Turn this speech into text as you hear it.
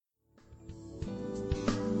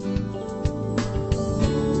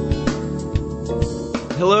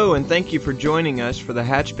Hello, and thank you for joining us for the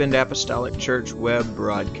Hatchbend Apostolic Church web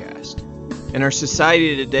broadcast. In our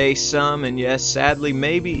society today, some, and yes, sadly,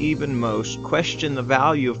 maybe even most, question the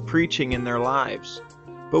value of preaching in their lives.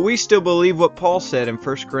 But we still believe what Paul said in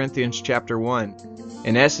 1 Corinthians chapter 1.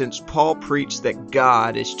 In essence, Paul preached that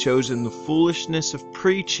God has chosen the foolishness of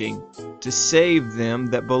preaching to save them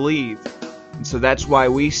that believe. And so that's why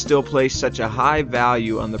we still place such a high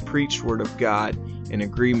value on the preached Word of God in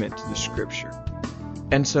agreement to the Scripture.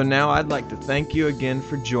 And so now I'd like to thank you again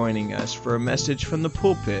for joining us for a message from the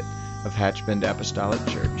pulpit of Hatchbend Apostolic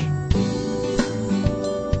Church.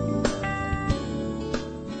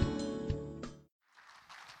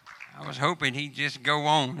 I was hoping he'd just go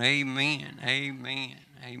on. Amen, amen,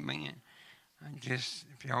 amen.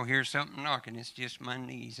 If y'all hear something knocking, it's just my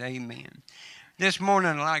knees. Amen. This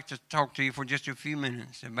morning I'd like to talk to you for just a few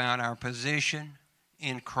minutes about our position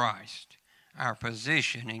in Christ. Our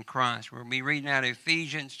position in Christ. We'll be reading out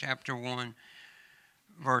Ephesians chapter 1,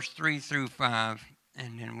 verse 3 through 5,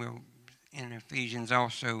 and then in Ephesians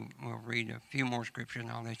also, we'll read a few more scriptures,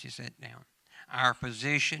 and I'll let you sit down. Our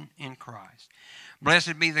position in Christ.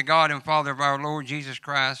 Blessed be the God and Father of our Lord Jesus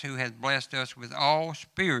Christ, who hath blessed us with all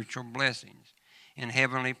spiritual blessings in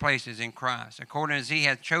heavenly places in Christ, according as he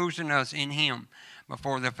hath chosen us in him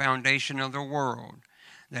before the foundation of the world,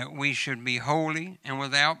 that we should be holy and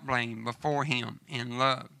without blame before him in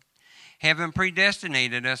love, having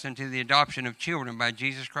predestinated us unto the adoption of children by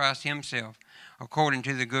Jesus Christ himself, according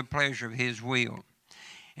to the good pleasure of his will.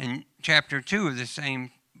 And chapter 2 of the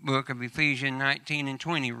same book of Ephesians 19 and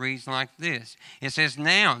 20 reads like this. It says,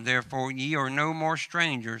 Now, therefore, ye are no more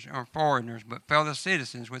strangers or foreigners, but fellow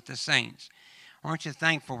citizens with the saints. Aren't you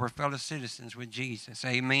thankful we're fellow citizens with Jesus?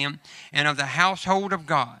 Amen. And of the household of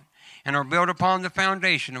God, and are built upon the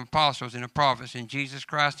foundation of apostles and of prophets, and Jesus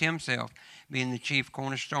Christ himself being the chief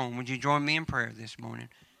cornerstone. Would you join me in prayer this morning?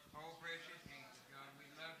 Oh, precious Jesus, God, we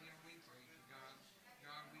love you and we praise you, God.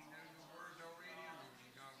 God, we know your words already on you,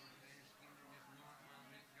 God. We're just asking you to just anoint my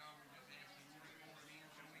lips, God. We're just asking you to pour it in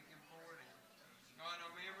so we can pour it out. God,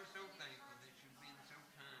 I'm ever so thankful that you've been so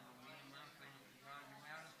kind to me and my family. God, you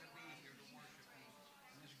allowed us to be here to worship you.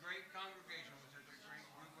 In this great congregation with such a great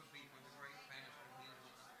group of people and a great pastor in his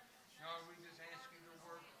life. God, we just ask you to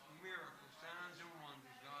work miracles, signs, and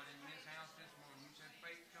wonders, God, in this house this morning. You said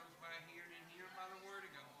faith comes by hearing and hearing by the word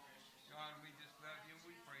of God. God, we just love you and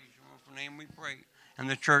we praise you. In your name we pray. And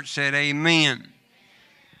the church said, Amen.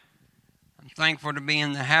 I'm thankful to be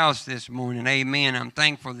in the house this morning. Amen. I'm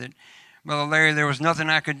thankful that, Brother Larry, there was nothing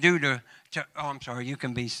I could do to oh, I'm sorry. You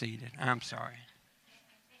can be seated. I'm sorry.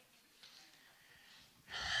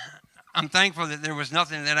 I'm thankful that there was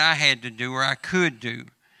nothing that I had to do or I could do,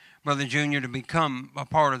 Brother Junior, to become a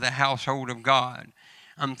part of the household of God.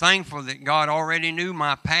 I'm thankful that God already knew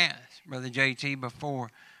my past, Brother JT,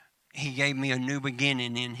 before he gave me a new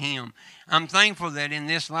beginning in him. I'm thankful that in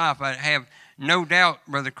this life I have no doubt,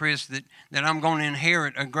 Brother Chris, that I'm going to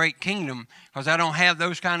inherit a great kingdom, because I don't have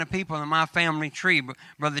those kind of people in my family tree. But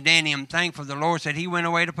Brother Danny, I'm thankful the Lord said he went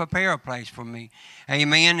away to prepare a place for me.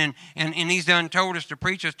 Amen. And he's done told us, the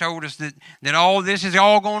preachers told us that all this is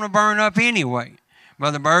all going to burn up anyway.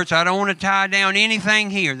 Brother Burts, I don't want to tie down anything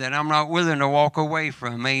here that I'm not willing to walk away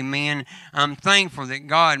from. Amen. I'm thankful that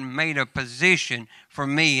God made a position for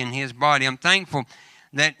me in his body. I'm thankful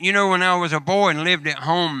that, when I was a boy and lived at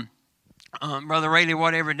home, Brother Rayleigh,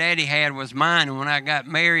 whatever Daddy had was mine. And when I got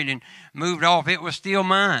married and moved off, it was still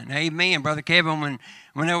mine. Amen. Brother Kevin,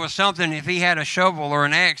 when there was something, if he had a shovel or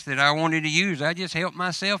an axe that I wanted to use, I just helped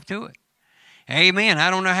myself to it. Amen. I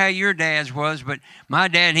don't know how your dad's was, but my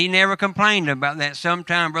dad, he never complained about that.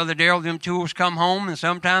 Sometimes, Brother Darrell, them tools come home, and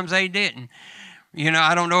sometimes they didn't.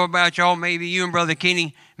 I don't know about y'all. Maybe you and Brother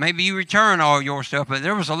Kenny, maybe you return all your stuff, but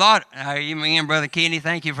there was a lot. Amen, Brother Kenny,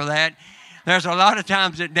 thank you for that. There's a lot of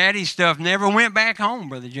times that Daddy's stuff never went back home,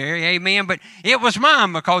 Brother Jerry. Amen. But it was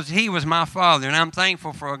mine because he was my father, and I'm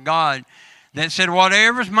thankful for a God that said,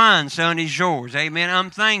 whatever's mine, son, is yours. Amen. I'm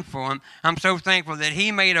thankful. I'm so thankful that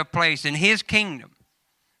he made a place in his kingdom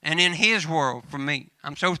and in his world for me.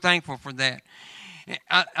 I'm so thankful for that.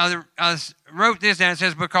 I wrote this down. It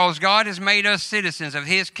says, because God has made us citizens of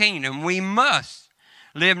his kingdom, we must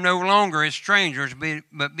live no longer as strangers,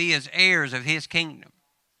 but be as heirs of his kingdom.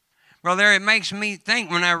 Brother, it makes me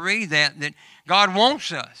think when I read that God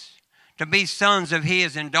wants us to be sons of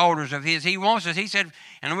his and daughters of his. He wants us. He said,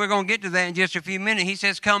 and we're going to get to that in just a few minutes. He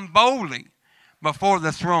says, come boldly before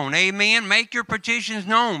the throne. Amen. Make your petitions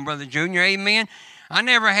known, Brother Junior. Amen. I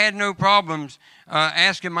never had no problems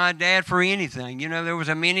asking my dad for anything. You know, there was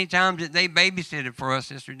a many times that they babysitted for us,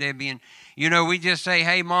 Sister Debbie, and, you know, we just say,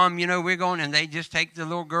 hey, Mom, you know, we're going, and they just take the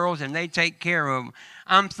little girls and they take care of them.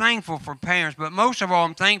 I'm thankful for parents, but most of all,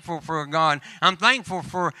 I'm thankful for God. I'm thankful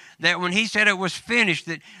for that when he said it was finished,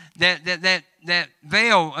 that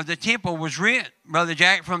veil of the temple was rent, Brother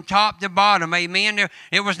Jack, from top to bottom. Amen.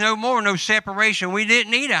 There was no more, no separation. We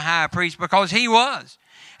didn't need a high priest because he was.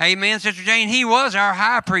 Amen, Sister Jane. He was our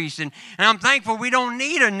high priest. And I'm thankful we don't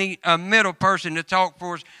need a middle person to talk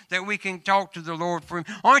for us, that we can talk to the Lord for him.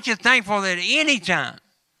 Aren't you thankful that anytime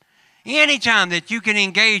that you can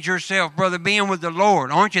engage yourself, brother, being with the Lord?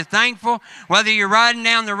 Aren't you thankful? Whether you're riding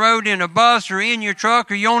down the road in a bus or in your truck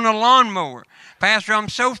or you're on a lawnmower. Pastor, I'm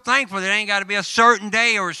so thankful that it ain't got to be a certain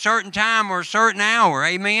day or a certain time or a certain hour.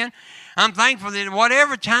 Amen. I'm thankful that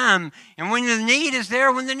whatever time, and when the need is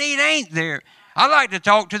there, when the need ain't there. I like to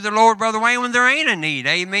talk to the Lord, Brother Wayne, when there ain't a need.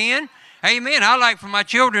 Amen. Amen. I like for my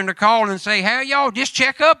children to call and say, how y'all just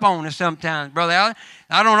check up on us sometimes, Brother Allen.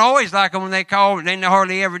 I don't always like them when they call, they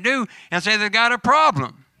hardly ever do, and say they've got a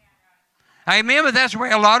problem. Amen. But that's the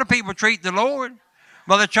way a lot of people treat the Lord.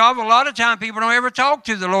 Brother Chava, a lot of times people don't ever talk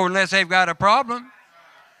to the Lord unless they've got a problem.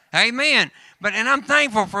 Amen. And I'm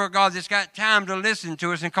thankful for a God that's got time to listen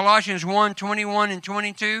to us. In Colossians 1:21 and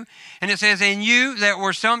 22, and it says, and you that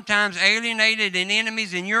were sometimes alienated and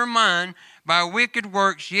enemies in your mind by wicked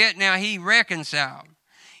works, yet now he reconciled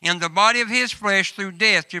in the body of his flesh through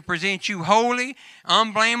death to present you holy,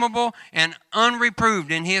 unblameable, and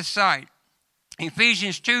unreproved in his sight.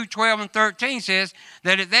 Ephesians 2:12 and 13 says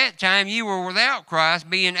that at that time you were without Christ,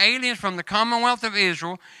 being aliens from the commonwealth of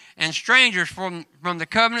Israel and strangers from the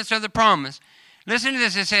covenants of the promise. Listen to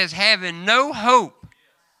this. It says, having no hope.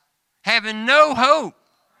 Having no hope.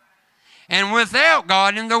 And without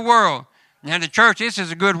God in the world. Now the church, this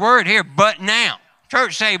is a good word here, but now.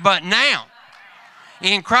 Church say, but now.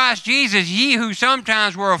 In Christ Jesus, ye who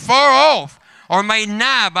sometimes were afar off are made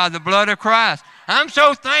nigh by the blood of Christ. I'm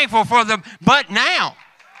so thankful for the but now.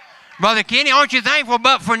 Brother Kenny, aren't you thankful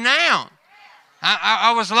but for now?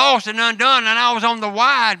 I was lost and undone, and I was on the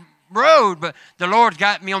wide road, but the Lord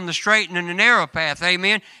got me on the straight and the narrow path.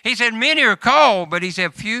 Amen. He said, many are called, but he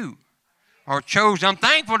said, few are chosen. I'm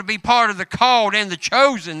thankful to be part of the called and the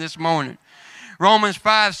chosen this morning. Romans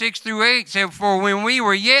 5:6-8 said, for when we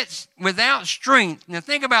were yet without strength, now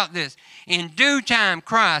think about this, in due time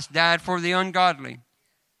Christ died for the ungodly.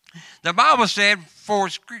 The Bible said, for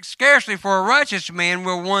scarcely for a righteous man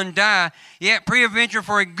will one die, yet peradventure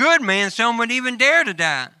for a good man some would even dare to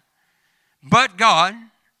die. But God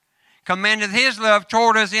commanded his love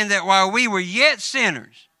toward us in that while we were yet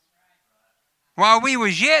sinners,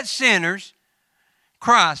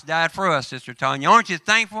 Christ died for us, Sister Tanya. Aren't you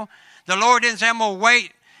thankful? The Lord didn't say, I'm going to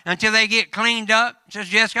wait until they get cleaned up.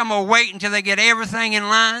 Sister Jessica, I'm going to wait until they get everything in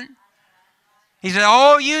line. He said,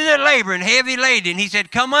 all you that labor and heavy laden, he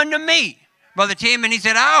said, come unto me, Brother Tim, and he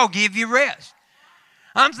said, I'll give you rest.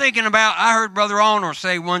 I'm thinking about, I heard Brother Arnold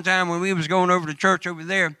say one time when we was going over to church over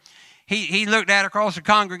there, he looked out across the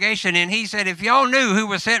congregation and he said, if y'all knew who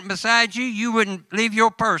was sitting beside you, you wouldn't leave your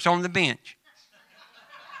purse on the bench.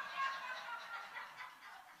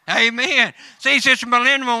 Amen. See, Sister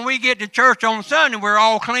Melinda, when we get to church on Sunday, we're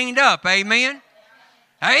all cleaned up. Amen.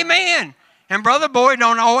 Amen. And Brother Boyd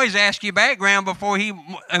don't always ask your background before he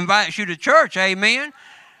invites you to church. Amen.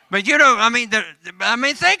 But you know,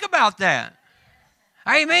 think about that.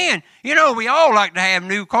 Amen. You know, we all like to have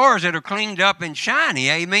new cars that are cleaned up and shiny.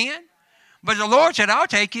 Amen. But the Lord said, I'll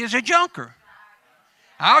take you as a junker.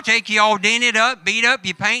 I'll take you all dented up, beat up,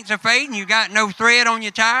 your paints are fading, you got no thread on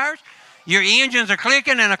your tires, your engines are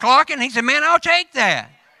clicking and clocking. He said, man, I'll take that.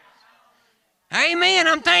 Amen.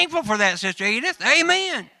 I'm thankful for that, Sister Edith.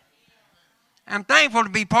 Amen. I'm thankful to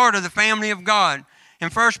be part of the family of God. In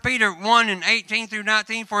 1 Peter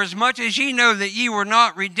 1:18-19, for as much as ye know that ye were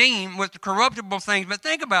not redeemed with the corruptible things, but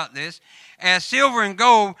think about this, as silver and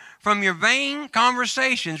gold from your vain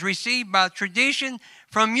conversations received by tradition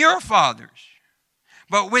from your fathers,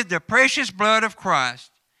 but with the precious blood of Christ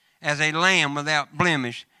as a lamb without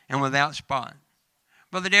blemish and without spot.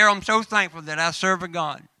 Brother Darrell, I'm so thankful that I serve a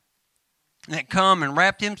God that come and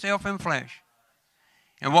wrapped himself in flesh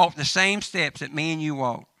and walked the same steps that me and you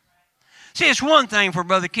walk. See, it's one thing for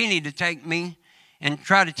Brother Kenny to take me and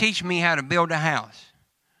try to teach me how to build a house.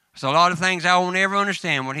 There's a lot of things I won't ever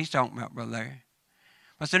understand what he's talking about, Brother Larry.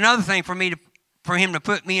 But it's another thing for him to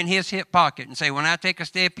put me in his hip pocket and say, when I take a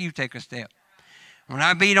step, you take a step. When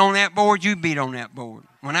I beat on that board, you beat on that board.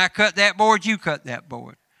 When I cut that board, you cut that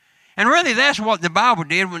board. And really, that's what the Bible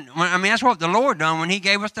did. That's what the Lord done when he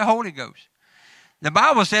gave us the Holy Ghost. The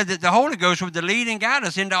Bible said that the Holy Ghost would lead and guide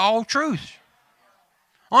us into all truth.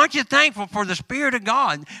 Aren't you thankful for the Spirit of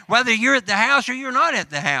God, whether you're at the house or you're not at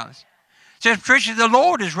the house? It says, Patricia, the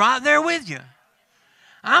Lord is right there with you.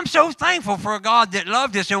 I'm so thankful for a God that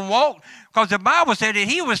loved us and walked, because the Bible said that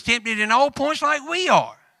he was tempted in all points like we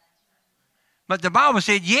are. But the Bible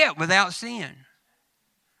said, yet without sin.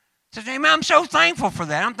 So, amen, I'm so thankful for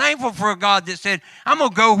that. I'm thankful for a God that said, I'm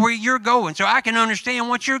going to go where you're going so I can understand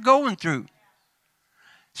what you're going through.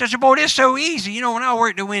 So I said, boy, it's so easy. You know, when I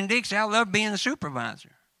worked at Winn-Dixie, I loved being the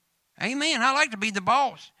supervisor. Amen. I like to be the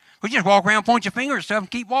boss. We just walk around, point your finger at stuff, and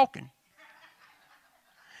keep walking.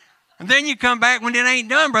 And then you come back when it ain't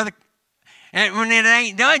done, brother. And when it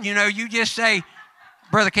ain't done, you know, you just say,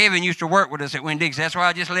 Brother Kevin used to work with us at Winn-Dixie. That's why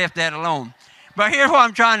I just left that alone. But here's what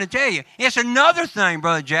I'm trying to tell you. It's another thing,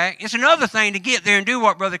 Brother Jack. It's another thing to get there and do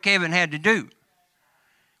what Brother Kevin had to do.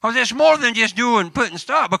 Because it's more than just putting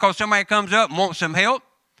stuff, because somebody comes up and wants some help.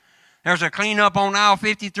 There's a cleanup on aisle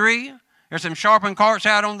 53. There's some sharpened carts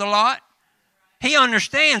out on the lot. He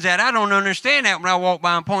understands that. I don't understand that when I walk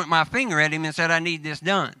by and point my finger at him and said, I need this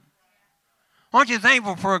done. Aren't you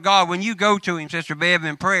thankful for a God when you go to him, Sister Bev,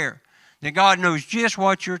 in prayer, that God knows just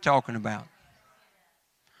what you're talking about?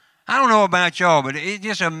 I don't know about y'all, but it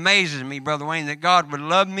just amazes me, Brother Wayne, that God would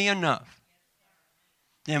love me enough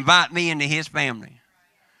to invite me into his family.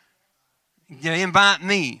 To invite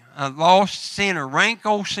me, a lost sinner, rank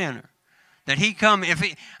old sinner, that he come.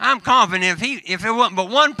 I'm confident if it wasn't but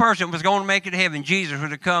one person was going to make it to heaven, Jesus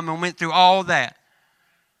would have come and went through all that.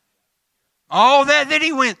 All that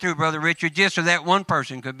he went through, Brother Richard, just so that one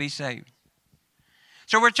person could be saved.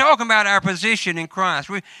 So we're talking about our position in Christ.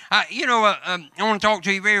 I want to talk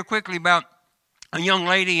to you very quickly about a young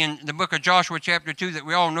lady in the book of Joshua chapter 2 that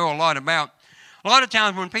we all know a lot about. A lot of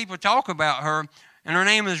times when people talk about her, and her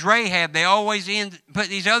name is Rahab, they always put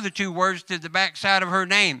these other two words to the back side of her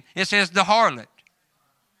name. It says the harlot.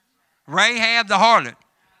 Rahab the harlot.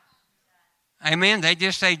 Amen. They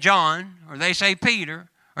just say John, or they say Peter,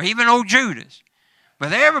 or even old Judas.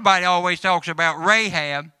 But everybody always talks about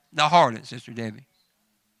Rahab the harlot, Sister Debbie.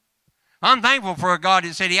 I'm thankful for a God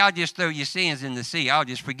that said, I'll just throw your sins in the sea. I'll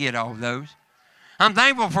just forget all those. I'm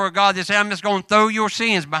thankful for a God that said, I'm just going to throw your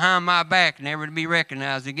sins behind my back, never to be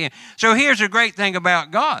recognized again. So here's the great thing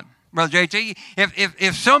about God, Brother JT.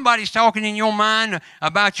 If somebody's talking in your mind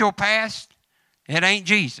about your past, it ain't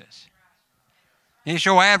Jesus. It's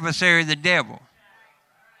your adversary, the devil.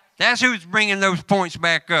 That's who's bringing those points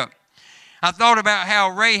back up. I thought about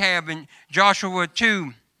how Rahab in Joshua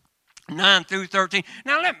 2, 9 through 13.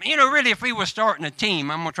 Now, really, if we were starting a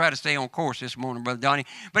team, I'm going to try to stay on course this morning, Brother Donnie.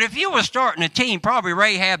 But if you were starting a team, probably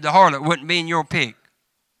Rahab the harlot wouldn't be in your pick.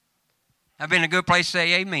 That'd been a good place to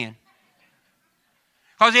say amen.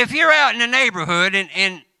 Because if you're out in the neighborhood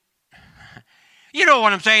and you know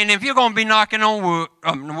what I'm saying, if you're going to be knocking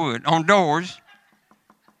on doors,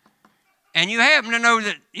 and you happen to know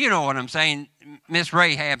that, you know what I'm saying, Miss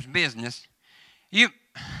Rahab's business, you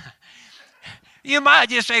might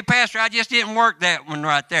just say, Pastor, I just didn't work that one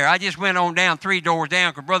right there. I just went on down 3 doors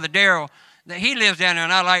down because Brother Darrell, he lives down there,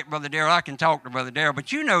 and I like Brother Darrell. I can talk to Brother Darrell.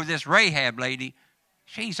 But you know this Rahab lady,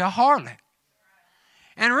 she's a harlot.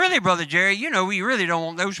 And really, Brother Jerry, we really don't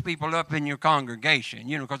want those people up in your congregation,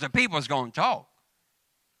 because the people's going to talk.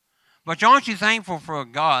 But aren't you thankful for a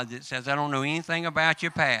God that says, I don't know anything about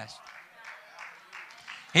your past?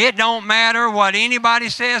 It don't matter what anybody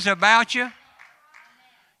says about you.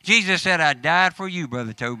 Jesus said, I died for you,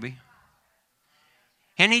 Brother Toby.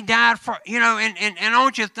 And he died for, and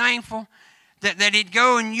aren't you thankful that he'd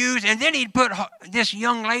go and use, and then he'd put this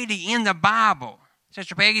young lady in the Bible,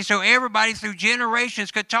 Sister Peggy, so everybody through generations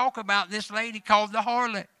could talk about this lady called the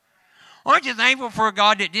harlot. Aren't you thankful for a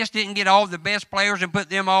God that just didn't get all the best players and put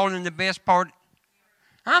them all in the best part?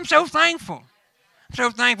 I'm so thankful. I'm so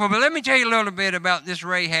thankful. But let me tell you a little bit about this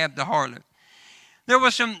Rahab the harlot. There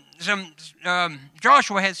was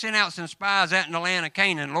Joshua had sent out some spies out in the land of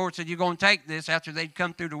Canaan. The Lord said, you're going to take this after they'd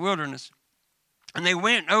come through the wilderness. And they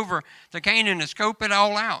went over to Canaan to scope it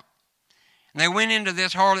all out. And they went into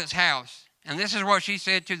this harlot's house. And this is what she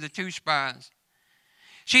said to the 2 spies.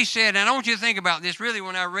 She said, and I want you to think about this. Really,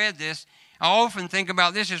 when I read this, I often think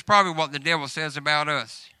about this is probably what the devil says about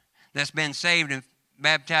us that's been saved and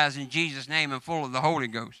baptized in Jesus' name and full of the Holy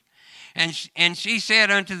Ghost. And she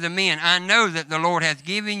said unto the men, I know that the Lord hath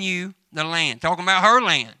given you the land, talking about her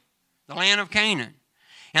land, the land of Canaan,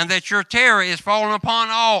 and that your terror is fallen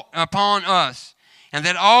upon us, and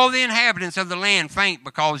that all the inhabitants of the land faint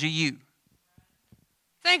because of you.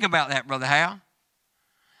 Think about that, Brother Hal.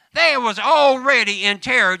 They was already in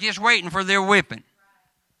terror just waiting for their whipping.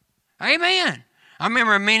 Amen. I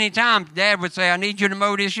remember many times Dad would say, I need you to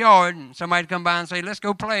mow this yard. And somebody would come by and say, let's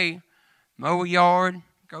go play. Mow a yard,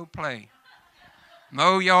 go play.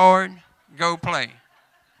 Mow yard, go play.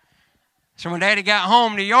 So when Daddy got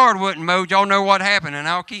home, the yard wasn't mowed. Y'all know what happened, and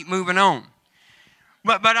I'll keep moving on.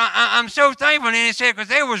 But I'm so thankful, and he said, because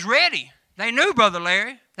they was ready. They knew Brother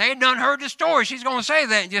Larry. They had done heard the story. She's going to say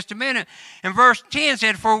that in just a minute. And verse 10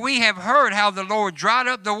 said, for we have heard how the Lord dried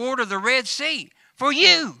up the water of the Red Sea for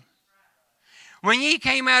you. When ye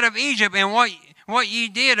came out of Egypt, and what ye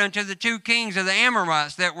did unto the two kings of the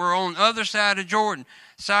Amorites that were on the other side of Jordan,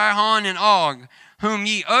 Sihon and Og, whom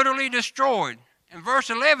ye utterly destroyed. And verse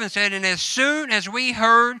 11 said, and as soon as we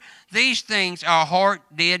heard these things, our heart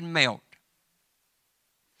did melt.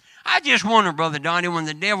 I just wonder, Brother Donnie, when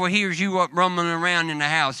the devil hears you up rumbling around in the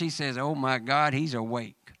house, he says, oh my God, he's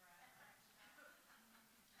awake.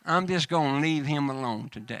 I'm just going to leave him alone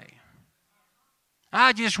today.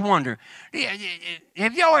 I just wonder,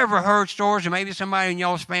 have y'all ever heard stories, or maybe somebody in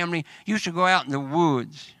y'all's family used to go out in the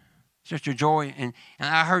woods, Sister Joy, and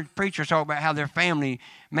I heard preachers talk about how their family,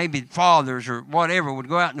 maybe fathers or whatever, would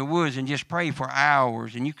go out in the woods and just pray for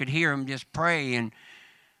hours, and you could hear them just pray. And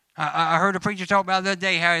I heard a preacher talk about the other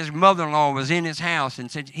day how his mother-in-law was in his house and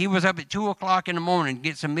said he was up at 2 o'clock in the morning to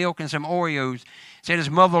get some milk and some Oreos. Said his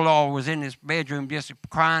mother-in-law was in his bedroom just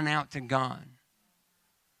crying out to God.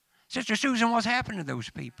 Sister Susan, what's happened to those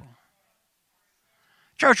people?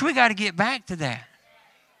 Church, we got to get back to that.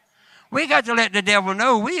 We got to let the devil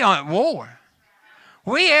know we are at war.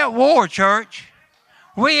 We at war, church.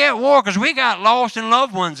 We at war because we got lost and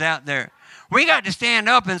loved ones out there. We got to stand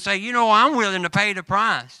up and say, you know, I'm willing to pay the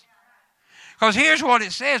price. Because here's what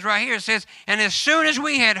it says right here. It says, and as soon as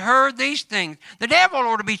we had heard these things, the devil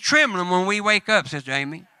ought to be trembling when we wake up, Sister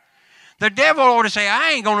Amy. The devil ought to say,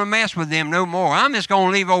 I ain't going to mess with them no more. I'm just going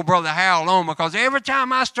to leave old Brother Hal alone, because every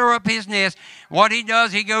time I stir up his nest, what he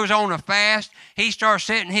does, he goes on a fast. He starts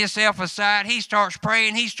setting himself aside. He starts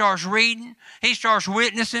praying. He starts reading. He starts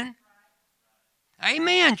witnessing.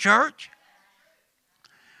 Amen, church.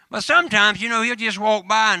 But sometimes, you know, he'll just walk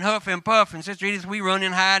by and huff and puff, and Sister Edith, we run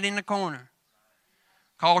and hide in the corner.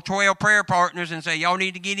 Call 12 prayer partners and say, y'all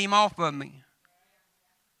need to get him off of me.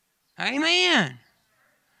 Amen.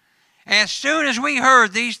 As soon as we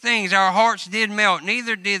heard these things, our hearts did melt,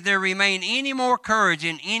 neither did there remain any more courage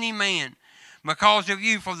in any man because of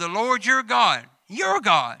you. For the Lord your God,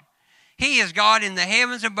 he is God in the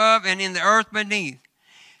heavens above and in the earth beneath.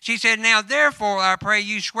 She said, now therefore I pray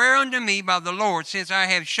you swear unto me by the Lord, since I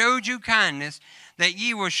have showed you kindness, that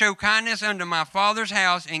ye will show kindness unto my father's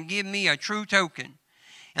house and give me a true token,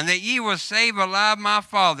 and that ye will save alive my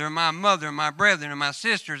father, my mother, my brethren, and my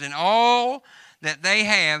sisters, and all that they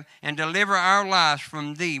have, and deliver our lives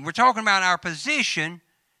from thee. We're talking about our position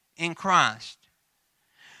in Christ.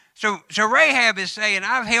 So Rahab is saying,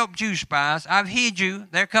 I've helped you, spies. I've hid you.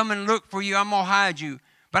 They're coming to look for you. I'm going to hide you.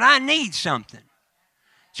 But I need something.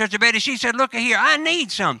 Sister Betty, she said, look here, I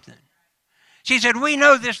need something. She said, we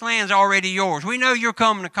know this land's already yours. We know you're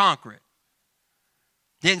coming to conquer it.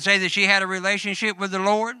 Didn't say that she had a relationship with the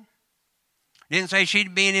Lord. Didn't say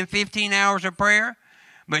she'd been in 15 hours of prayer.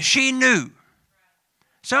 But she knew.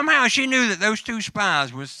 Somehow she knew that those two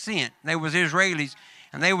spies was sent. They was Israelis,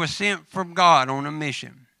 and they were sent from God on a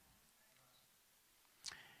mission.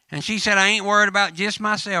 And she said, I ain't worried about just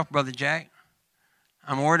myself, Brother Jack.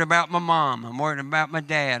 I'm worried about my mom. I'm worried about my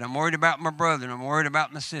dad. I'm worried about my brother. I'm worried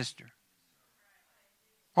about my sister.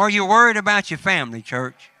 Are you worried about your family,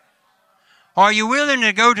 church? Are you willing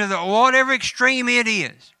to go to the whatever extreme it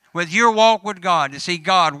is with your walk with God to see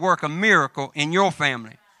God work a miracle in your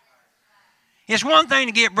family? It's one thing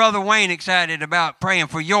to get Brother Wayne excited about praying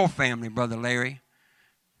for your family, Brother Larry.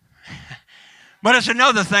 But it's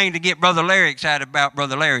another thing to get Brother Larry excited about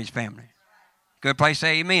Brother Larry's family. Good place to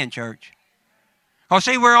say amen, church. Oh,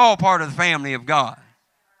 see, we're all part of the family of God.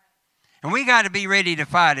 And we got to be ready to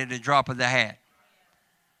fight at the drop of the hat.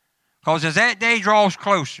 Because as that day draws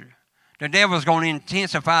closer, the devil's going to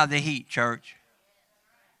intensify the heat, church.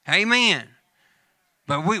 Amen.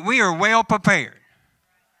 But we are well prepared.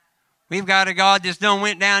 We've got a God that's done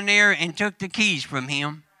went down there and took the keys from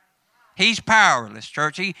him. He's powerless,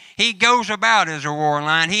 church. He goes about as a roaring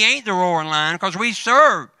lion. He ain't the roaring lion because we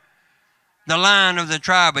serve the Lion of the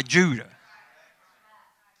tribe of Judah.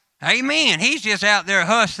 Amen. He's just out there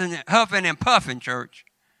huffing and puffing, church.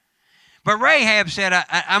 But Rahab said,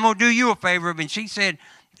 I'm going to do you a favor. And she said,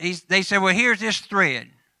 they said, well, here's this thread.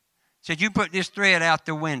 Said, you put this thread out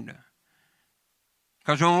the window.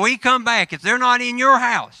 Because when we come back, if they're not in your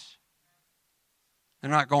house, they're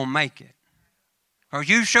not going to make it. Because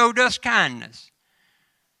you showed us kindness.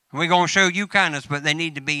 We're going to show you kindness, but they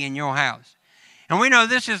need to be in your house. And we know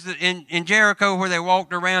this is in Jericho where they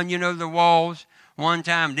walked around, the walls. One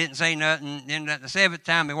time didn't say nothing. Then at the seventh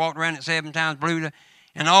time, they walked around it 7 times,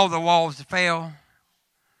 and all the walls fell.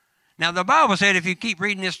 Now, the Bible said, if you keep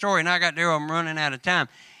reading this story, and I got there, I'm running out of time.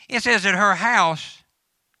 It says that her house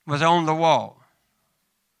was on the wall.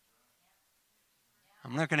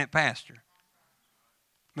 I'm looking at Pastor.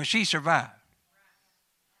 But she survived.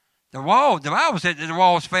 The Bible said that the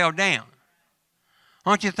walls fell down.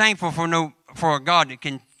 Aren't you thankful for a God that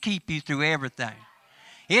can keep you through everything?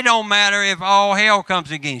 It don't matter if all hell comes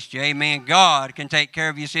against you. Amen. God can take care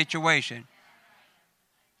of your situation.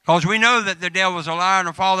 Because we know that the devil is a liar and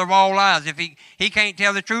the father of all lies. If he can't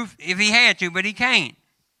tell the truth if he had to, but he can't.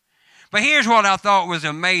 But here's what I thought was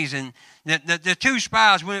amazing. The 2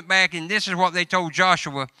 spies went back, and this is what they told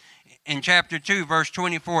Joshua in chapter 2, verse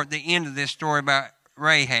 24, at the end of this story about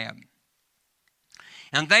Rahab.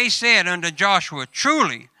 And they said unto Joshua,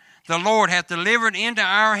 truly the Lord hath delivered into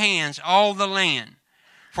our hands all the land,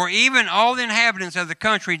 for even all the inhabitants of the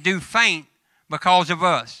country do faint because of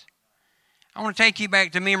us. I want to take you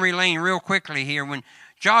back to memory lane real quickly here. When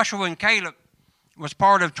Joshua and Caleb was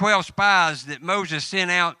part of 12 spies that Moses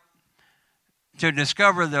sent out to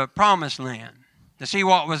discover the promised land, to see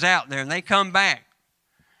what was out there. And they come back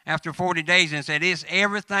after 40 days and said, it's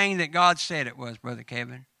everything that God said it was, Brother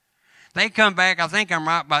Kevin. They come back, I think I'm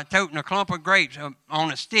right, by toting a clump of grapes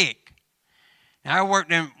on a stick. Now, I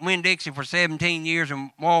worked in Winn-Dixie for 17 years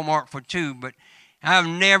and Walmart for 2, but I've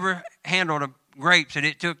never handled grapes that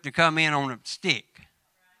it took to come in on a stick.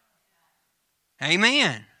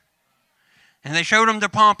 Amen. And they showed them the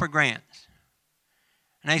pomegranates.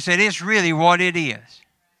 And they said, it's really what it is.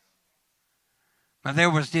 But there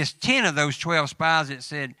was just 10 of those 12 spies that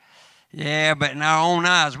said, yeah, but in our own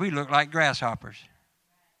eyes, we look like grasshoppers.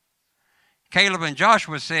 Caleb and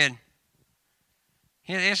Joshua said,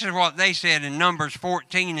 this is what they said in Numbers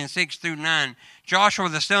 14 and 6 through 9. Joshua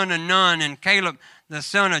the son of Nun and Caleb the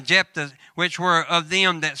son of Jephthah, which were of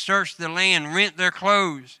them that searched the land, rent their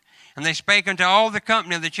clothes. And they spake unto all the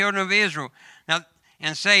company of the children of Israel,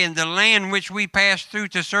 and saying, the land which we passed through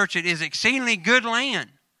to search it is exceedingly good land.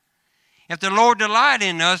 If the Lord delight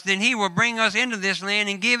in us, then he will bring us into this land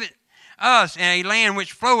and give it us a land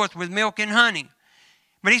which floweth with milk and honey.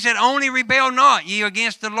 But he said, only rebel not ye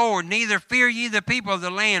against the Lord, neither fear ye the people of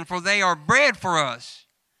the land, for they are bread for us.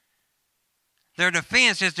 Their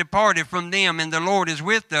defense is departed from them, and the Lord is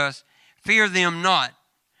with us. Fear them not.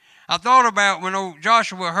 I thought about when old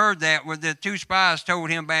Joshua heard that, when the 2 spies told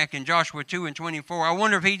him back in Joshua 2 and 24, I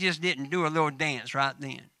wonder if he just didn't do a little dance right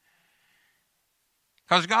then.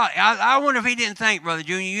 Because God, I wonder if he didn't think, Brother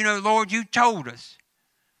Junior, Lord, you told us.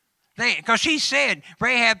 Because she said,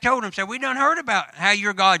 Rahab told him, said, we done heard about how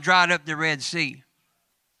your God dried up the Red Sea.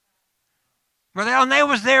 Brother, and they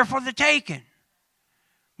was there for the taking.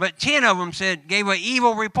 But 10 of them gave an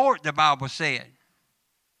evil report, the Bible said.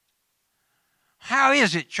 How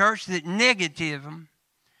is it, church, that negativism,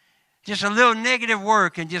 just a little negative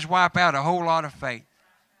word can just wipe out a whole lot of faith?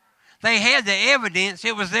 They had the evidence.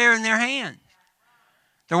 It was there in their hands.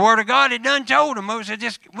 The Word of God had done told them. Moses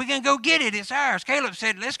said, we can go get it. It's ours. Caleb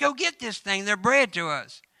said, let's go get this thing. They're bread to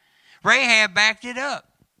us. Rahab backed it up.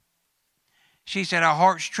 She said, our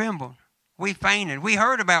hearts trembled. We fainted. We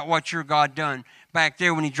heard about what your God done back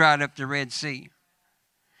there when he dried up the Red Sea.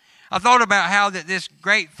 I thought about how that this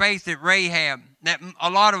great faith that Rahab, that a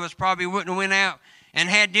lot of us probably wouldn't have went out and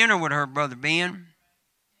had dinner with her, Brother Ben.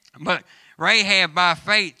 But Rahab, by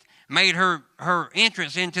faith, made her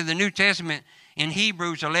entrance into the New Testament in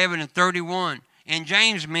Hebrews 11 and 31. And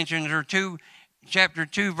James mentioned her chapter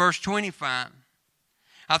 2, verse 25.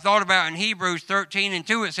 I thought about in Hebrews 13 and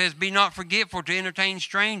 2, it says, be not forgetful to entertain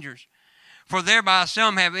strangers, for thereby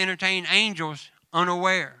some have entertained angels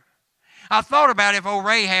unaware. I thought about if old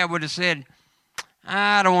Rahab would have said,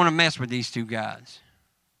 I don't want to mess with these 2 guys.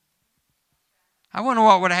 I wonder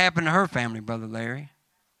what would have happened to her family, Brother Larry.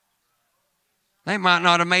 They might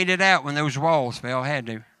not have made it out when those walls fell, had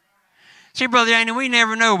they? See, Brother Andy, we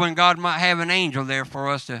never know when God might have an angel there for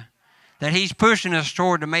us that he's pushing us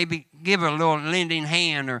toward to maybe give a little lending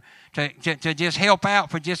hand or to just help out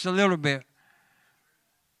for just a little bit.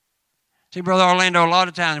 See, Brother Orlando, a lot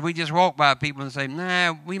of times we just walk by people and say,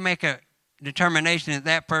 nah, we make a determination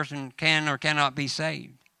that person can or cannot be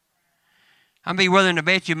saved. I'd be willing to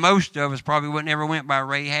bet you most of us probably wouldn't ever went by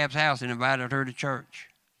Rahab's house and invited her to church.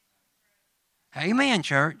 Amen,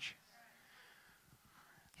 church.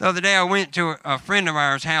 The other day I went to a friend of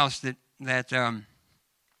ours' house that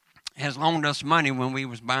has loaned us money when we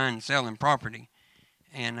was buying and selling property.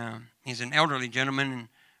 And he's an elderly gentleman and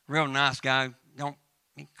real nice guy.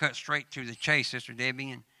 He cut straight to the chase, Sister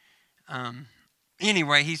Debbie. And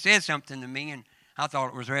anyway, he said something to me, and I thought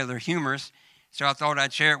it was rather humorous, so I thought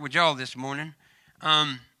I'd share it with y'all this morning.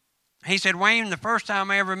 He said, Wayne, the first time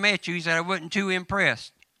I ever met you, he said, I wasn't too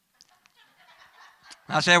impressed.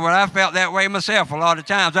 I said, well, I felt that way myself a lot of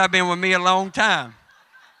times. I've been with me a long time.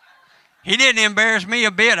 He didn't embarrass me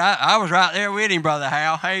a bit. I was right there with him, Brother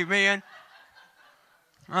Hal. Amen.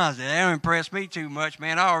 I said, that don't impress me too much,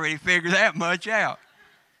 man. I already figured that much out.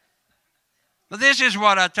 But this is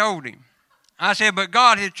what I told him. I said, but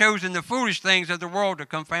God has chosen the foolish things of the world to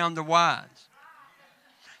confound the wise.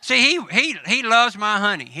 See, he loves my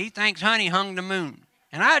honey. He thinks honey hung the moon.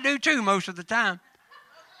 And I do too most of the time.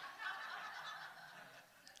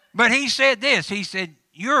 But he said this. He said,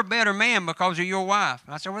 you're a better man because of your wife.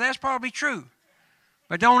 I said, well, that's probably true.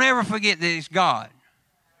 But don't ever forget that it's God.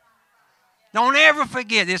 Don't ever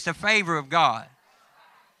forget it's the favor of God.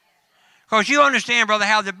 Because you understand, brother,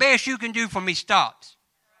 how the best you can do for me stops.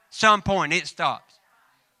 Some point it stops.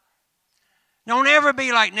 Don't ever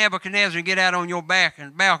be like Nebuchadnezzar and get out on your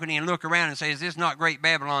balcony and look around and say, is this not great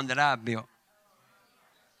Babylon that I built?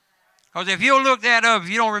 Because if you'll look that up, if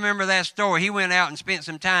you don't remember that story, he went out and spent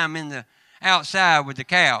some time in the outside with the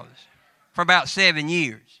cows for about 7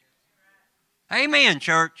 years. Amen,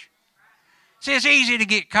 church. See, it's easy to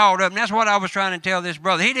get caught up, and that's what I was trying to tell this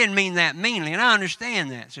brother. He didn't mean that meanly, and I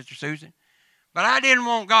understand that, Sister Susan. But I didn't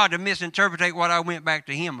want God to misinterpret what I went back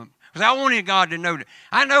to him. Because I wanted God to know that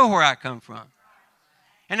I know where I come from.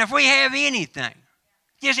 And if we have anything,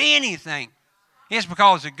 just anything, it's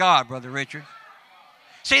because of God, Brother Richard.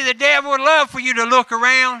 See, the devil would love for you to look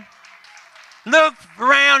around. Look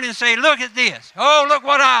around and say, look at this. Oh, look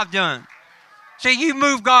what I've done. See, you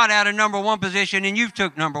moved God out of number one position and you've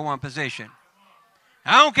took number one position.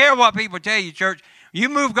 I don't care what people tell you, church. You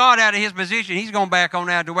move God out of his position, he's going to back on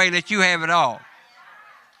out of the way, let you have it all.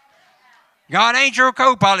 God ain't your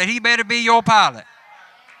co-pilot. He better be your pilot.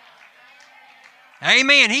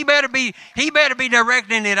 Amen. He better be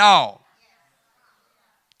directing it all.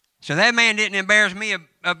 So that man didn't embarrass me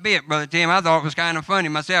a bit, Brother Tim. I thought it was kind of funny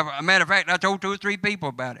myself. As a matter of fact, I told 2 or 3 people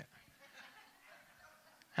about it.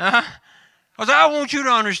 Because I want you to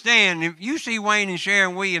understand, if you see Wayne and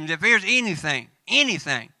Sharon Williams, if there's anything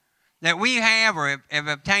that we have or have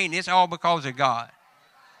obtained, it's all because of God.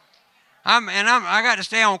 I got to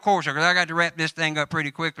stay on course because I got to wrap this thing up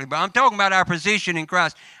pretty quickly. But I'm talking about our position in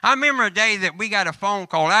Christ. I remember a day that we got a phone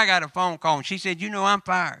call. I got a phone call, and she said, you know, I'm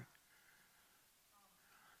fired.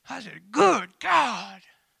 I said, good God.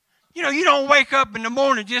 You know, you don't wake up in the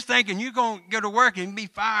morning just thinking you're going to go to work and be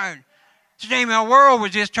fired. Today, my world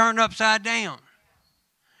was just turned upside down.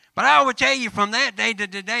 But I would tell you from that day to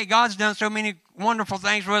today, God's done so many wonderful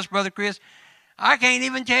things for us, Brother Chris. I can't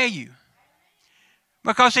even tell you.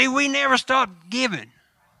 Because, see, we never stopped giving.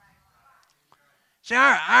 See,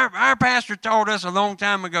 our pastor told us a long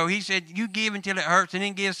time ago, he said, you give until it hurts and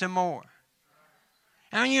then give some more.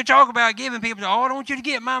 And when you talk about giving, people say, oh, I don't want you to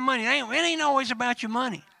get my money. It ain't always about your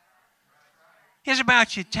money. It's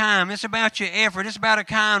about your time. It's about your effort. It's about a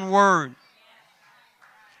kind word.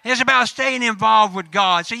 It's about staying involved with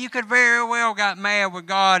God. So you could very well got mad with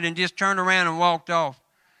God and just turned around and walked off.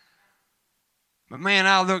 But man,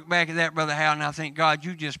 I look back at that, Brother Hal, and I think, God,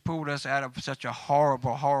 you just pulled us out of such a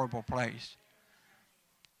horrible, horrible place.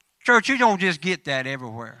 Church, you don't just get that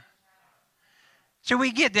everywhere. So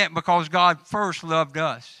we get that because God first loved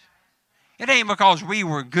us. It ain't because we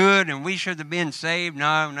were good and we should have been saved.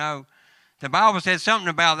 No. The Bible says something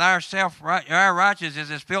about our righteousness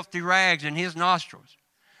is filthy rags in his nostrils.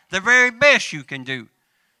 The very best you can do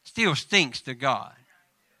still stinks to God.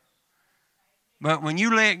 But when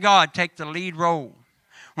you let God take the lead role,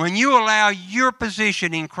 when you allow your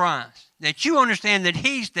position in Christ, that you understand that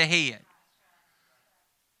he's the head.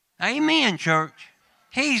 Amen, church.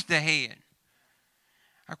 He's the head.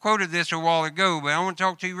 I quoted this a while ago, but I want to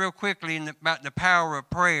talk to you real quickly about the power of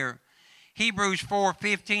prayer. Hebrews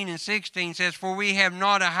 4:15 and 16 says, for we have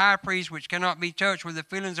not a high priest which cannot be touched with the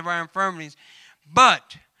feelings of our infirmities,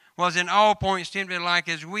 but was in all points tempted like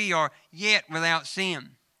as we are, yet without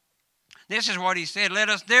sin. This is what he said, let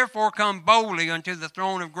us therefore come boldly unto the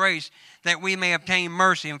throne of grace, that we may obtain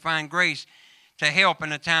mercy and find grace to help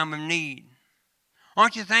in a time of need.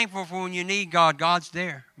 Aren't you thankful for when you need God, God's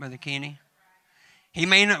there, Brother Kenny? We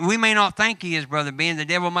may not think he is, Brother Ben. The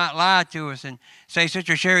devil might lie to us and say,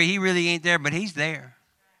 Sister Sherry, he really ain't there, but he's there.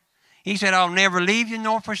 He said, I'll never leave you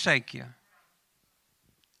nor forsake you.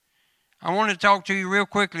 I want to talk to you real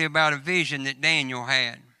quickly about a vision that Daniel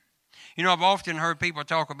had. You know, I've often heard people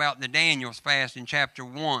talk about the Daniel's fast in chapter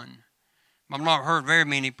 1. I've not heard very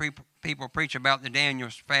many people preach about the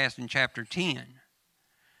Daniel's fast in chapter 10. Let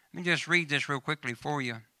me just read this real quickly for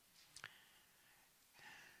you.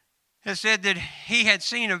 It said that he had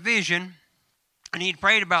seen a vision, and he'd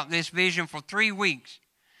prayed about this vision for 3 weeks.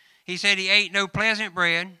 He said he ate no pleasant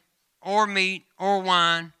bread or meat or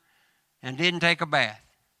wine and didn't take a bath.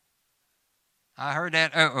 I heard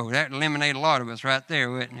that. That eliminated a lot of us right there,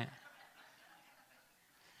 wouldn't it?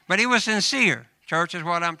 But he was sincere. Church is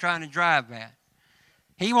what I'm trying to drive at.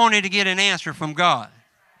 He wanted to get an answer from God.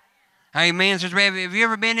 Amen. Says, have you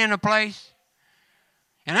ever been in a place?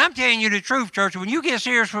 And I'm telling you the truth, church. When you get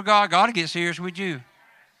serious for God, God will get serious with you.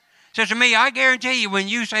 Says to me, I guarantee you, when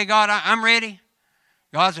you say, God, I'm ready,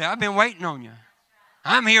 God said, I've been waiting on you.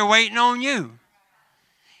 I'm here waiting on you.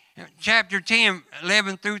 Chapter 10,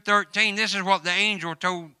 11 through 13, this is what the angel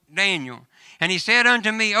told Daniel. And he said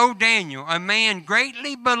unto me, O Daniel, a man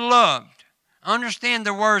greatly beloved, understand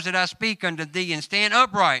the words that I speak unto thee, and stand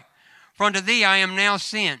upright, for unto thee I am now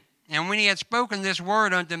sent. And when he had spoken this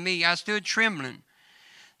word unto me, I stood trembling.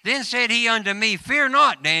 Then said he unto me, fear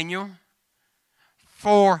not, Daniel,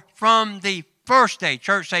 for from the first day,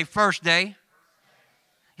 church say first day,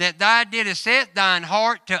 that thou didst set thine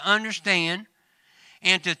heart to understand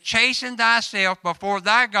and to chasten thyself before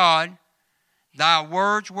thy God, thy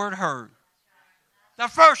words were heard. The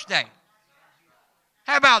first day.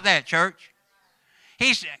 How about that, church?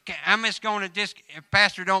 I'm just going to if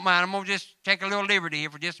Pastor don't mind, I'm going to just take a little liberty here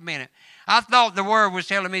for just a minute. I thought the word was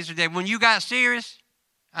telling me today, when you got serious,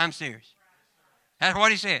 I'm serious. That's what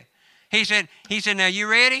he said. He said, now you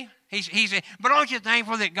ready? He said, but aren't you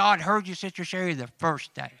thankful that God heard you, Sister Sherry, the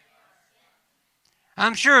first day?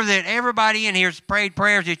 I'm sure that everybody in here has prayed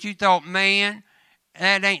prayers that you thought, man,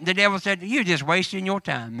 that ain't, the devil said, you're just wasting your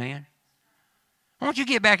time, man. Why don't you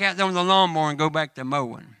get back out there on the lawnmower and go back to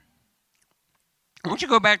mowing? Why don't you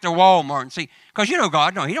go back to Walmart and see? Because you know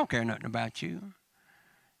God, no, he don't care nothing about you.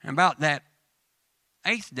 And about that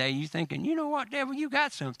 8th day, you thinking, you know what, devil, you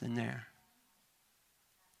got something there.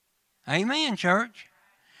 Amen, church.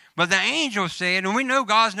 But the angel said, and we know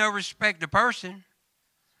God's no respect of person.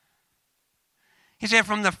 He said,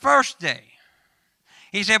 from the first day,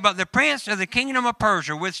 he said, but the prince of the kingdom of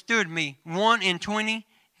Persia withstood me 21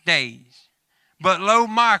 days. But lo,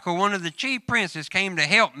 Michael, one of the chief princes, came to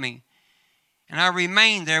help me, and I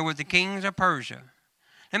remained there with the kings of Persia.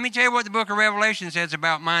 Let me tell you what the book of Revelation says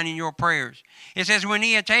about minding your prayers. It says, when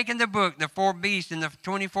he had taken the book, the 4 beasts and the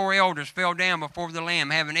 24 elders fell down before the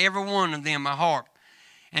Lamb, having every one of them a harp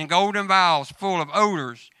and golden vials full of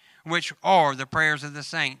odors, which are the prayers of the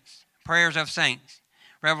saints. Prayers of saints.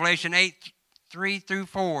 Revelation 8, 3 through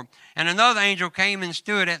 4. And another angel came and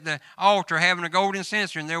stood at the altar, having a golden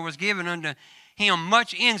censer, and there was given unto him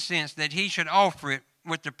much incense, that he should offer it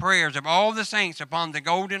with the prayers of all the saints upon the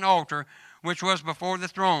golden altar which was before the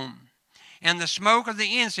throne. And the smoke of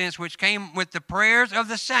the incense which came with the prayers of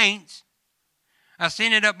the saints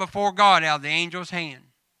ascended up before God out of the angel's hand.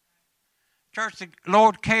 Church, the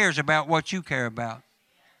Lord cares about what you care about.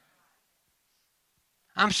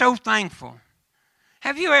 I'm so thankful.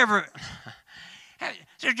 Have you ever,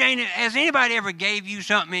 Sister Jane, has anybody ever gave you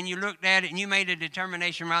something and you looked at it and you made a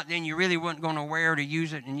determination right then you really wasn't going to wear it or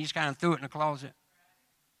use it and you just kind of threw it in the closet?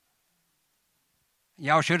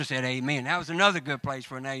 Y'all should have said amen. That was another good place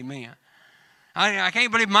for an amen. I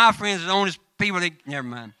can't believe my friends are the honest people that, never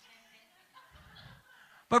mind.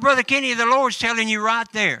 But Brother Kenny, the Lord's telling you right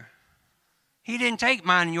there, he didn't take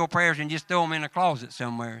mine and your prayers and just throw them in a closet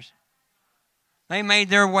somewhere. They made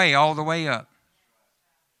their way all the way up.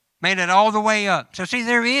 Made it all the way up. So see,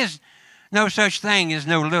 there is no such thing as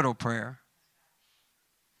no little prayer.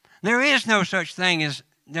 There is no such thing as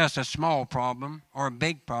just a small problem or a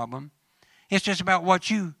big problem. It's just about what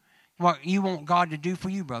you want God to do for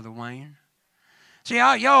you, Brother Wayne. See,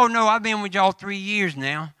 y'all know I've been with y'all 3 years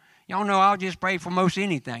now. Y'all know I'll just pray for most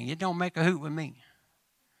anything. It don't make a hoot with me.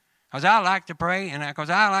 Because I like to pray, and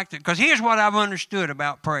because here's what I've understood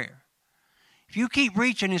about prayer. If you keep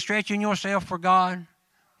reaching and stretching yourself for God,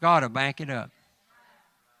 God will back it up.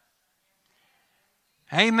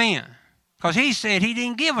 Amen. Because he said he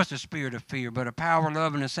didn't give us a spirit of fear, but a power,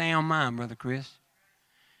 love, and a sound mind, Brother Chris.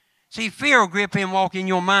 See, fear will grip and walk in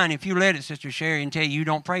your mind if you let it, Sister Sherry, and tell you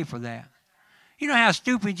don't pray for that. You know how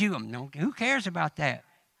stupid you are. No, who cares about that?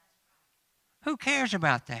 Who cares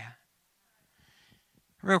about that?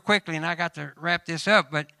 Real quickly, and I got to wrap this up,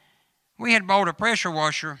 but we had bought a pressure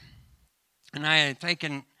washer, and I had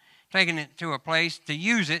taken it to a place to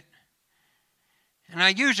use it. And I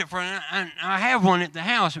use it I have one at the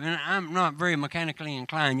house, and I'm not very mechanically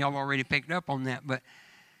inclined. Y'all already picked up on that, but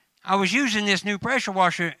I was using this new pressure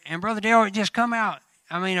washer, and Brother Dale, it just come out.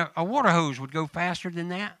 I mean, a water hose would go faster than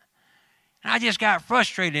that. And I just got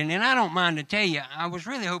frustrated, and I don't mind to tell you, I was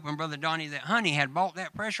really hoping, Brother Donnie, that Honey had bought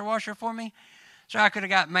that pressure washer for me So I could have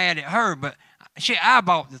got mad at her, but I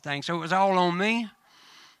bought the thing, so it was all on me.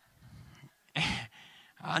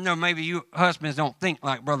 I know maybe you husbands don't think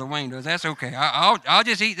like Brother Wayne does. That's okay. I'll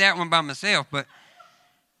just eat that one by myself. But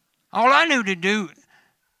all I knew to do,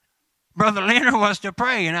 Brother Leonard, was to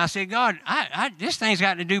pray. And I said, God, this thing's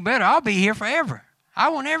got to do better. I'll be here forever. I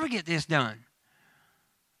won't ever get this done.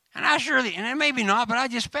 And and maybe not, but I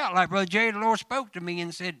just felt like Brother Jerry, the Lord spoke to me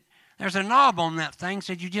and said, there's a knob on that thing,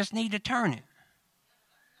 said you just need to turn it.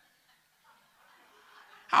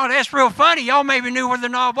 Oh, that's real funny. Y'all maybe knew where the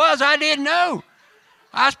knob was. I didn't know.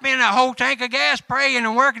 I spent a whole tank of gas praying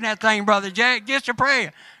and working that thing, Brother Jack, just to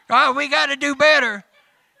pray. God, we got to do better.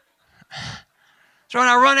 So when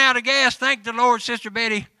I run out of gas, thank the Lord, Sister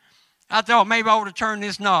Betty, I thought maybe I ought to turn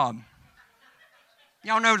this knob.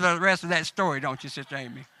 Y'all know the rest of that story, don't you, Sister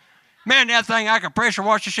Amy? Man, that thing, I could pressure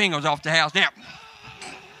wash the shingles off the house now.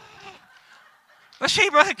 But see,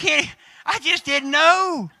 Brother Kenny, I just didn't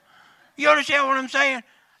know. You understand what I'm saying?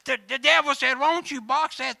 The devil said, why don't you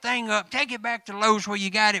box that thing up, take it back to Lowe's where you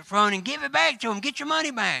got it from, and give it back to him, get your money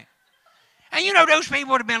back. And you know, those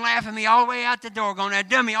people would have been laughing at me all the way out the door going, that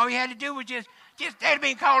dummy, all you had to do was just they'd have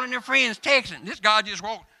been calling their friends, texting. This guy just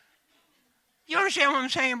walked. You understand what I'm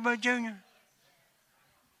saying, Bud Junior?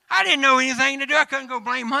 I didn't know anything to do. I couldn't go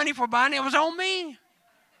blame honey for buying it. It was on me.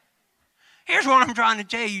 Here's what I'm trying to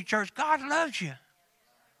tell you, church. God loves you.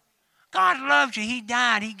 God loves you. He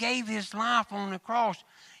died. He gave his life on the cross.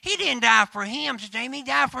 He didn't die for him, Sister Amy. He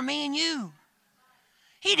died for me and you.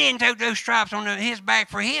 He didn't take those stripes on his back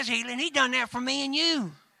for his healing. He done that for me and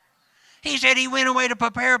you. He said he went away to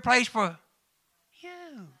prepare a place for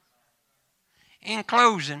you. In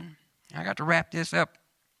closing, I got to wrap this up.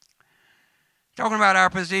 Talking about our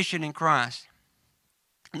position in Christ.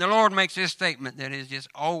 And the Lord makes this statement that is just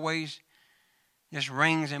always just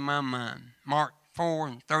rings in my mind. Mark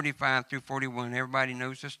 4:35 through 41. Everybody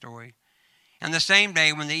knows the story. And the same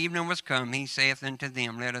day when the evening was come, he saith unto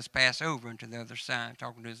them, let us pass over unto the other side,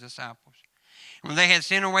 talking to his disciples. When they had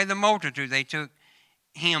sent away the multitude, they took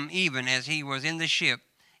him even as he was in the ship,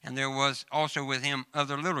 and there was also with him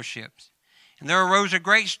other little ships. And there arose a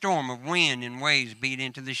great storm of wind, and waves beat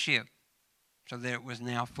into the ship, so that it was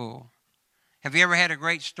now full. Have you ever had a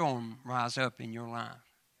great storm rise up in your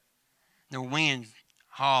life? The wind's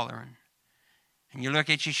hollering, and you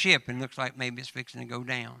look at your ship, and it looks like maybe it's fixing to go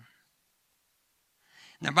down.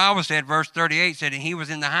 The Bible said, verse 38 said, and he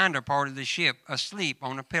was in the hinder part of the ship, asleep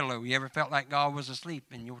on a pillow. You ever felt like God was asleep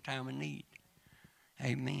in your time of need?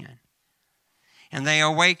 Amen. And they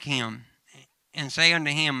awake him and say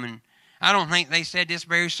unto him, and I don't think they said this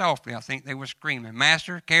very softly. I think they were screaming,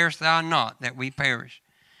 Master, carest thou not that we perish?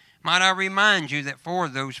 Might I remind you that 4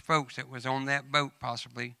 of those folks that was on that boat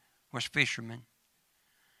possibly was fishermen.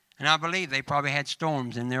 And I believe they probably had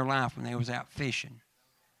storms in their life when they was out fishing,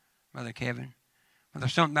 Brother Kevin. But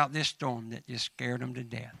there's something about this storm that just scared them to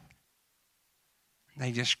death.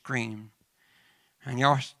 They just screamed. And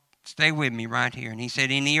y'all stay with me right here. And he said,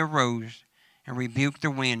 and he arose and rebuked the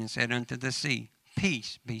wind and said unto the sea,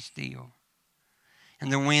 peace, be still.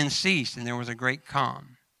 And the wind ceased, and there was a great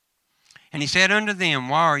calm. And he said unto them,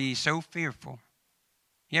 why are ye so fearful?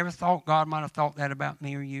 You ever thought God might have thought that about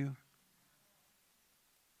me or you?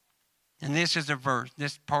 And this is a verse,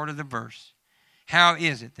 this part of the verse. How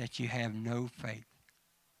is it that you have no faith?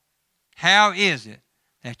 How is it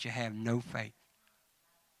that you have no faith?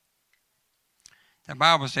 The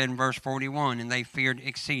Bible said in verse 41, and they feared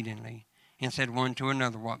exceedingly, and said one to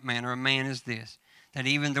another, what manner of man is this, that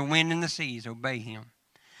even the wind and the seas obey him?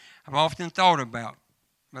 I've often thought about,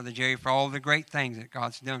 Brother Jerry, for all the great things that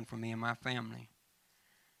God's done for me and my family.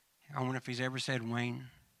 I wonder if he's ever said, Wayne,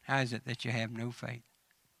 how is it that you have no faith?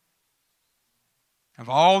 Of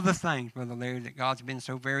all the things, Brother Larry, that God's been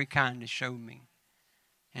so very kind to show me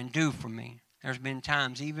and do for me, there's been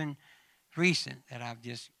times, even recent, that I've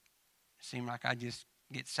just seemed like I just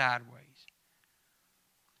get sideways.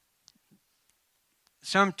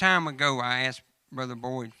 Some time ago, I asked Brother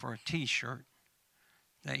Boyd for a T-shirt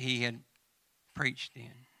that he had preached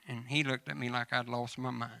in, and he looked at me like I'd lost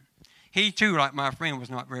my mind. He, too, like my friend, was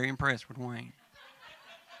not very impressed with Wayne.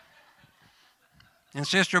 And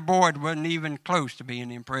Sister Boyd wasn't even close to being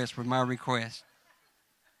impressed with my request.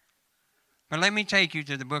 But let me take you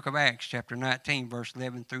to the book of Acts, chapter 19, verse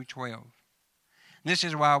 11 through 12. This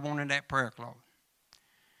is why I wanted that prayer cloth.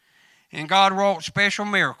 And God wrought special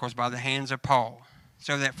miracles by the hands of Paul,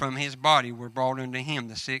 so that from his body were brought unto him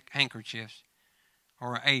the sick handkerchiefs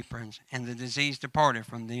or aprons, and the disease departed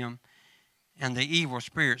from them, and the evil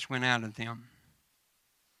spirits went out of them.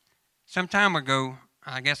 Some time ago,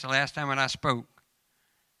 I guess the last time that I spoke,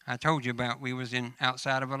 I told you about we was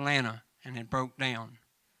outside of Atlanta, and it broke down.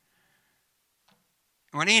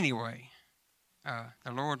 Well, anyway,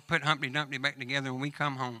 the Lord put Humpty Dumpty back together, and we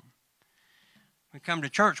come home. We come to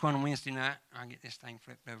church one Wednesday night. I'll get this thing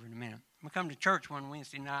flipped over in a minute. We come to church one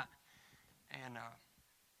Wednesday night, and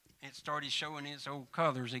it started showing its old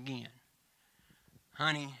colors again.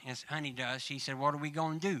 Honey, as Honey does, she said, "What are we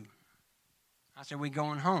going to do?" I said, "We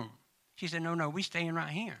going home." She said, No, we staying right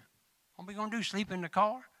here. What are we going to do, sleep in the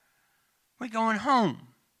car? We going home.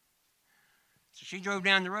 So she drove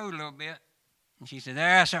down the road a little bit, and she said,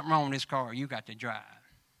 "There's something wrong with this car. You got to drive."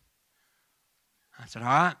 I said, "All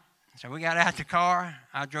right." So we got out the car.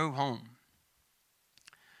 I drove home.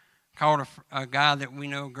 Called a guy that we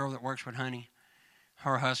know, a girl that works with Honey,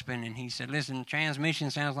 her husband, and he said, "Listen,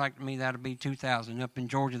 transmission sounds like to me that'll be $2,000. Up in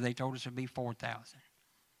Georgia, they told us it'd be $4,000.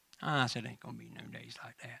 I said, "Ain't going to be no days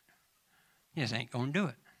like that. Just ain't going to do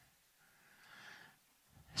it."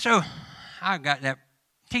 So I got that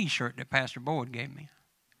T-shirt that Pastor Boyd gave me.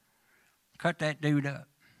 Cut that dude up.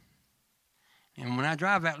 And when I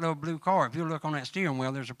drive that little blue car, if you look on that steering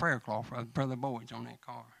wheel, there's a prayer cloth of Brother Boyd's on that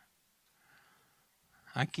car.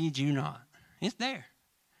 I kid you not. It's there.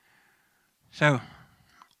 So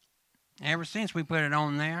ever since we put it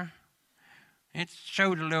on there, it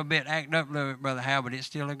showed a little bit, acted up a little bit, Brother Hal, but it's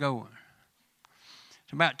still a-going.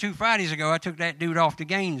 So about 2 Fridays ago, I took that dude off to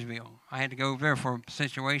Gainesville. I had to go over there for a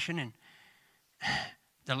situation, and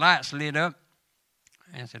the lights lit up.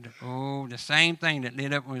 And I said, "Oh, the same thing that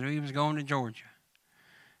lit up when we was going to Georgia."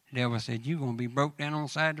 The devil said, "You're going to be broke down on the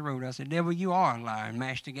side of the road." I said, "Devil, you are a liar." And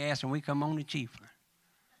mashed the gas, and we come on to Chiefland.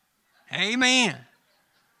 Amen.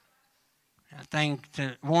 I think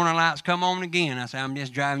the warning lights come on again. I said, "I'm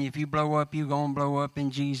just driving you. If you blow up, you're going to blow up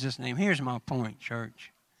in Jesus' name." Here's my point,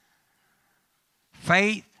 church.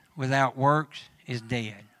 Faith without works is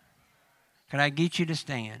dead. Could I get you to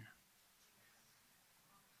stand?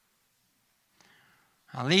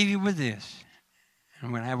 I'll leave you with this.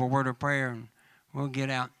 And we'll have a word of prayer, and we'll get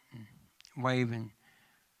out and wave and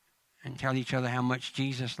tell each other how much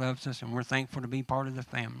Jesus loves us, and we're thankful to be part of the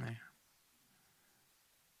family.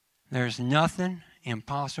 There's nothing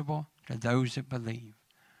impossible to those that believe.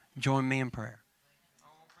 Join me in prayer.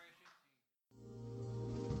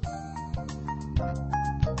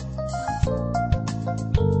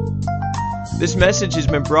 This message has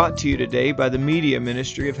been brought to you today by the media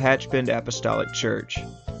ministry of Hatchbend Apostolic Church.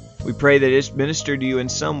 We pray that it's ministered to you in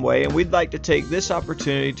some way, and we'd like to take this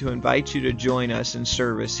opportunity to invite you to join us in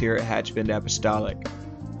service here at Hatchbend Apostolic.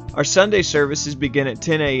 Our Sunday services begin at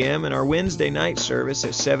 10 a.m. and our Wednesday night service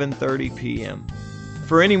at 7:30 p.m.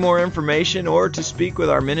 For any more information or to speak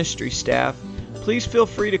with our ministry staff, please feel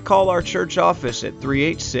free to call our church office at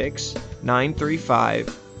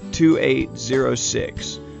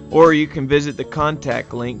 386-935-2806. Or you can visit the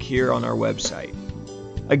contact link here on our website.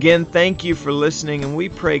 Again, thank you for listening, and we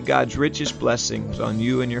pray God's richest blessings on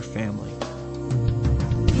you and your family.